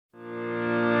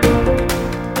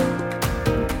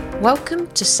Welcome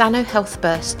to Sano Health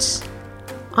Bursts.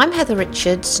 I'm Heather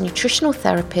Richards, nutritional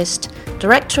therapist,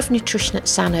 Director of Nutrition at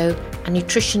Sano and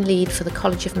Nutrition Lead for the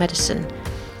College of Medicine.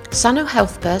 Sano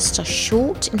Health Bursts are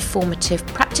short, informative,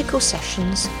 practical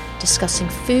sessions discussing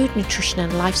food, nutrition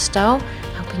and lifestyle,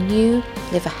 helping you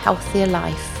live a healthier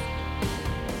life.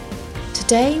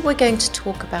 Today we're going to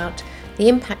talk about the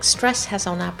impact stress has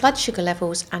on our blood sugar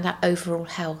levels and our overall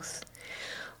health.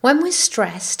 When we're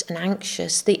stressed and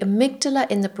anxious, the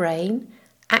amygdala in the brain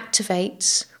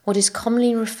activates what is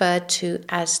commonly referred to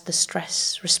as the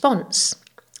stress response.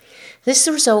 This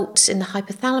results in the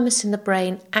hypothalamus in the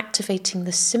brain activating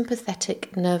the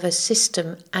sympathetic nervous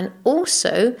system and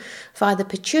also via the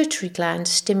pituitary gland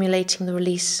stimulating the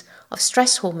release of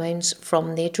stress hormones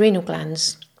from the adrenal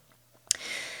glands.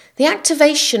 The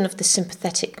activation of the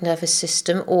sympathetic nervous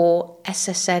system, or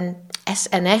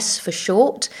SNS for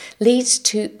short, leads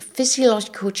to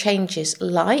physiological changes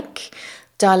like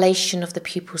dilation of the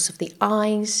pupils of the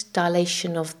eyes,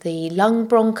 dilation of the lung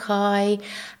bronchi,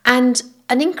 and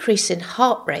an increase in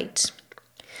heart rate.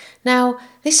 Now,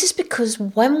 this is because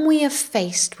when we are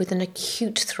faced with an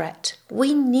acute threat,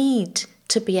 we need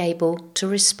to be able to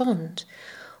respond.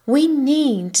 We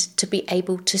need to be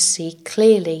able to see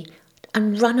clearly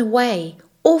and run away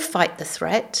or fight the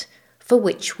threat, for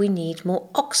which we need more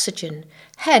oxygen,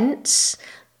 hence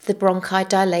the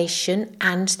bronchodilation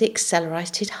and the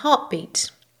accelerated heartbeat.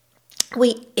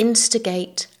 We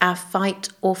instigate our fight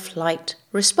or flight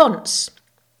response.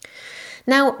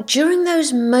 Now, during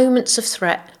those moments of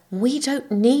threat, we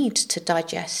don't need to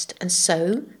digest, and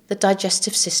so the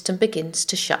digestive system begins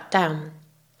to shut down.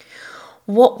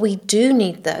 What we do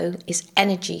need, though, is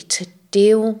energy to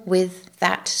deal with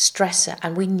that stressor,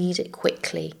 and we need it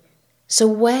quickly. So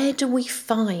where do we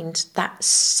find that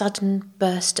sudden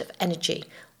burst of energy?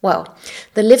 Well,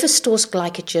 the liver stores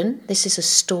glycogen. This is a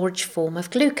storage form of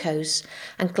glucose,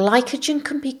 and glycogen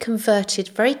can be converted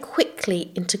very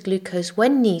quickly into glucose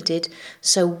when needed.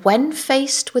 So when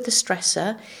faced with a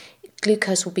stressor,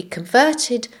 glucose will be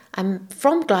converted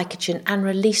from glycogen and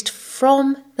released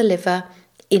from the liver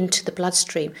into the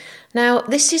bloodstream. Now,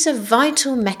 this is a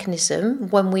vital mechanism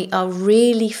when we are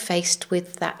really faced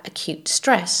with that acute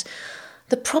stress.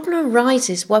 The problem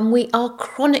arises when we are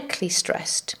chronically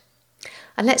stressed.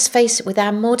 And let's face it, with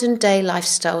our modern day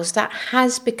lifestyles, that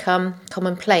has become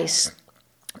commonplace.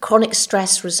 Chronic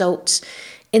stress results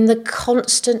in the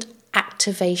constant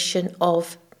activation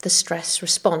of the stress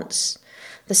response.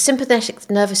 The sympathetic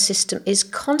nervous system is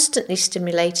constantly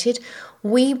stimulated.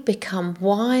 We become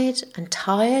wired and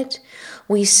tired.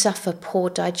 We suffer poor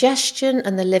digestion,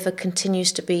 and the liver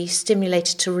continues to be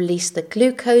stimulated to release the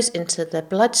glucose into the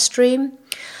bloodstream.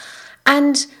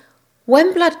 And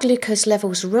when blood glucose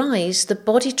levels rise, the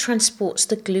body transports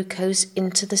the glucose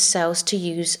into the cells to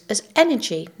use as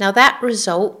energy. Now that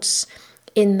results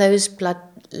in those blood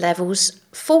levels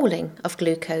falling of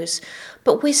glucose,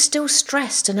 but we're still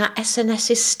stressed and our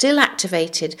SNS is still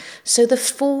activated, so the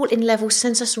fall in levels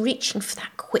sends us reaching for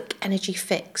that quick energy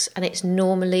fix, and it's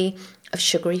normally of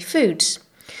sugary foods.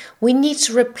 We need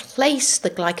to replace the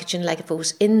glycogen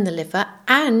levels in the liver,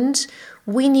 and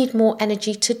we need more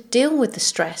energy to deal with the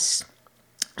stress.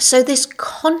 So this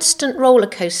constant roller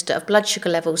coaster of blood sugar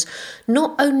levels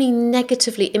not only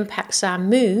negatively impacts our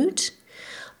mood,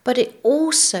 but it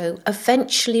also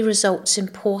eventually results in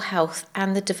poor health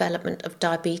and the development of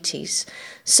diabetes.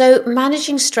 So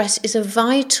managing stress is a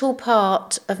vital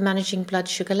part of managing blood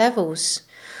sugar levels.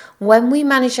 When we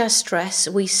manage our stress,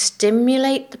 we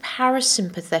stimulate the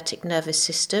parasympathetic nervous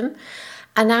system,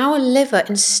 and our liver,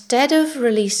 instead of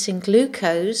releasing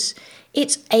glucose,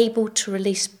 it's able to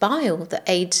release bile that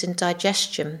aids in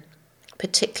digestion,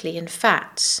 particularly in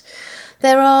fats.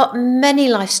 There are many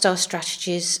lifestyle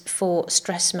strategies for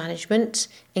stress management,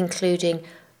 including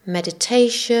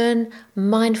meditation,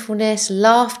 mindfulness,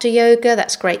 laughter yoga,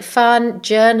 that's great fun,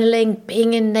 journaling,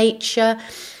 being in nature,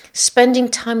 spending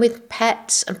time with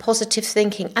pets and positive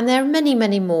thinking, and there are many,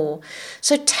 many more.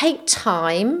 So take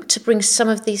time to bring some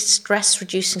of these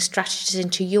stress-reducing strategies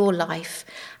into your life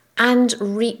and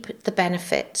reap the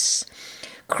benefits.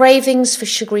 Cravings for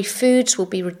sugary foods will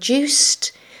be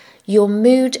reduced, your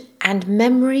mood and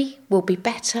memory will be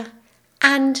better,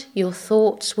 and your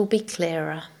thoughts will be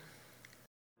clearer.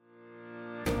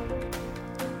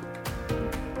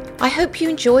 I hope you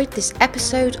enjoyed this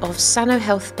episode of Sano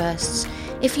Health Bursts.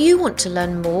 If you want to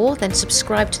learn more, then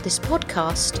subscribe to this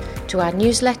podcast, to our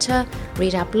newsletter,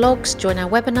 read our blogs, join our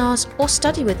webinars, or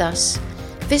study with us.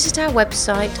 Visit our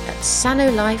website at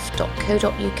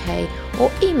sanolife.co.uk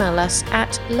or email us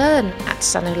at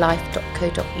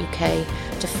learn@sanolife.co.uk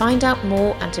to find out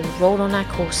more and enrol on our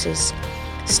courses.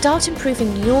 Start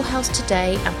improving your health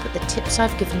today and put the tips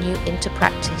I've given you into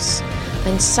practice.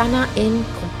 Mens sana in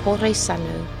corpore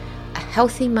sano, a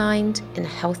healthy mind in a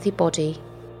healthy body.